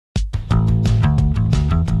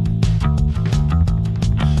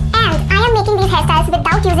hairstyles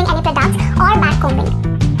without using any products or back combing.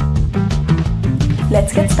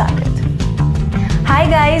 Let's get started. Hi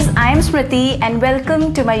guys, I am Smriti and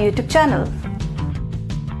welcome to my YouTube channel.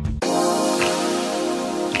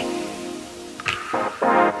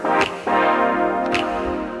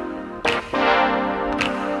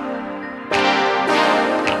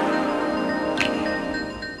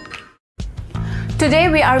 Today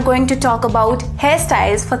we are going to talk about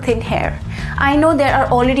hairstyles for thin hair. I know there are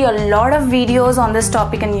already a lot of videos on this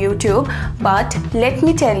topic on YouTube, but let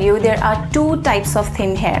me tell you there are two types of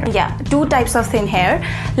thin hair. Two types of thin hair.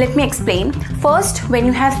 Let me explain. First, when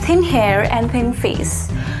you have thin hair and thin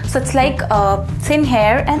face. So it's like thin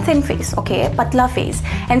hair and thin face, okay, patla face.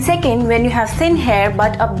 And second, when you have thin hair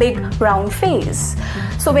but a big round face.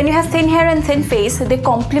 So when you have thin hair and thin face, they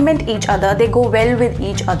complement each other, they go well with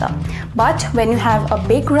each other. But when you have a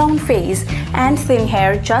big round face and thin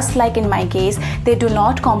hair, just like in my case, they do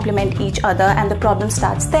not complement each other and the problem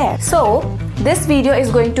starts there. So this video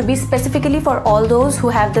is going to be specifically for all those who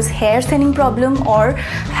have this hair thinning problem or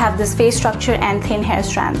have this face structure and thin hair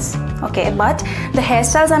strands. Okay, but the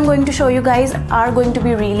hairstyles I'm going to show you guys are going to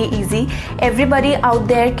be really easy. Everybody out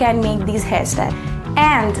there can make these hairstyles.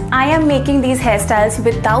 And I am making these hairstyles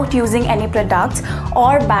without using any products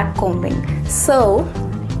or back combing. So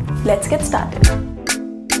let's get started.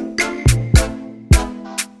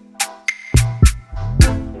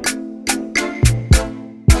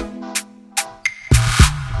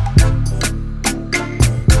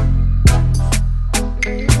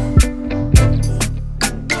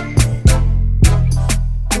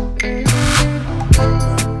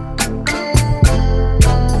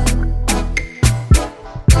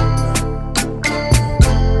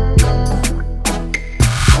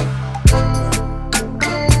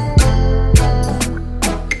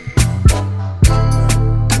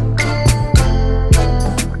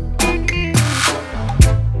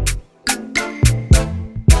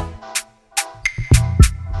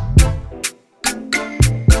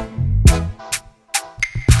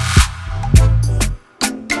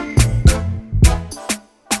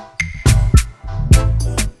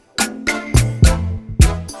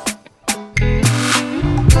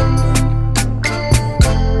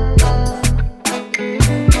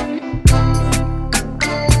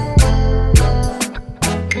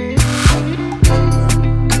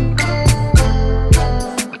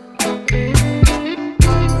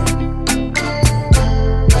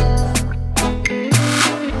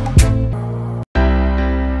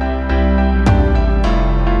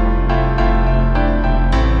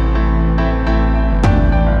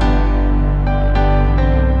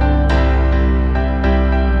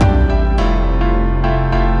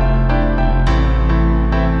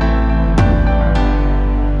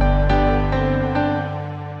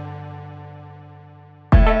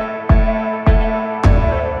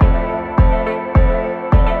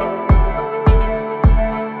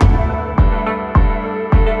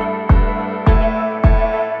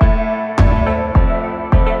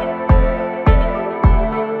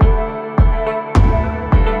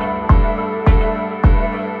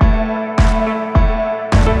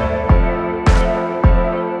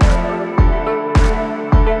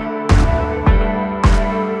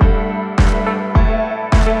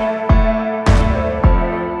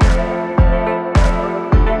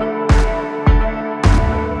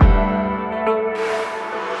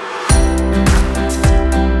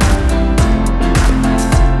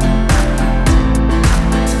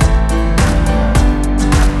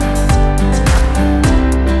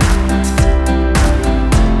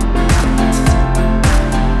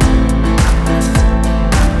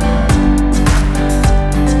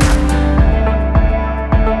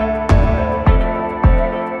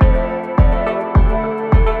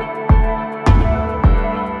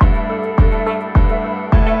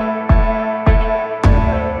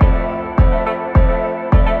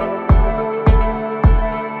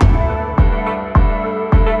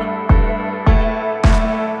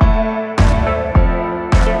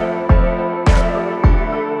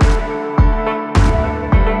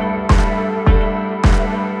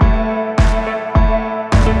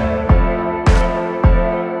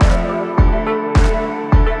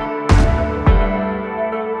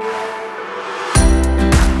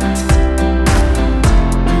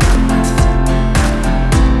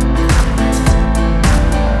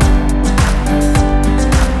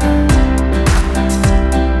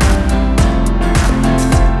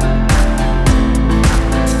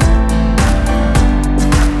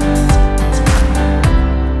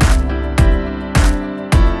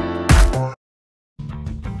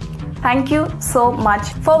 Thank you so much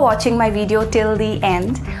for watching my video till the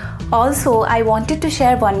end. Also, I wanted to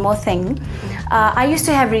share one more thing. I used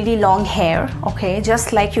to have really long hair, okay,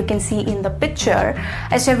 just like you can see in the picture.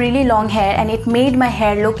 I used to have really long hair and it made my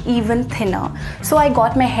hair look even thinner. So I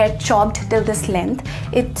got my hair chopped till this length.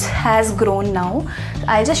 It has grown now.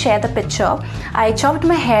 I'll just share the picture. I chopped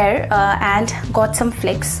my hair and got some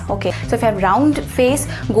flicks, okay. So if you have round face,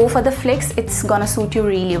 go for the flicks. It's gonna suit you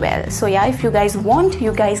really well. So yeah, if you guys want,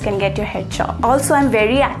 you guys can get your hair chopped. Also, I'm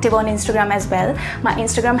very active on Instagram as well. My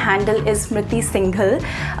Instagram handle is Smriti Singhal.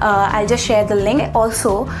 I'll just share the link.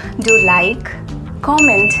 Also, do like,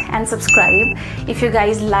 comment and subscribe if you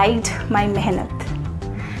guys liked my mehnat.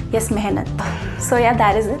 Yes, mehnat. So yeah,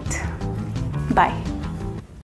 that is it. Bye.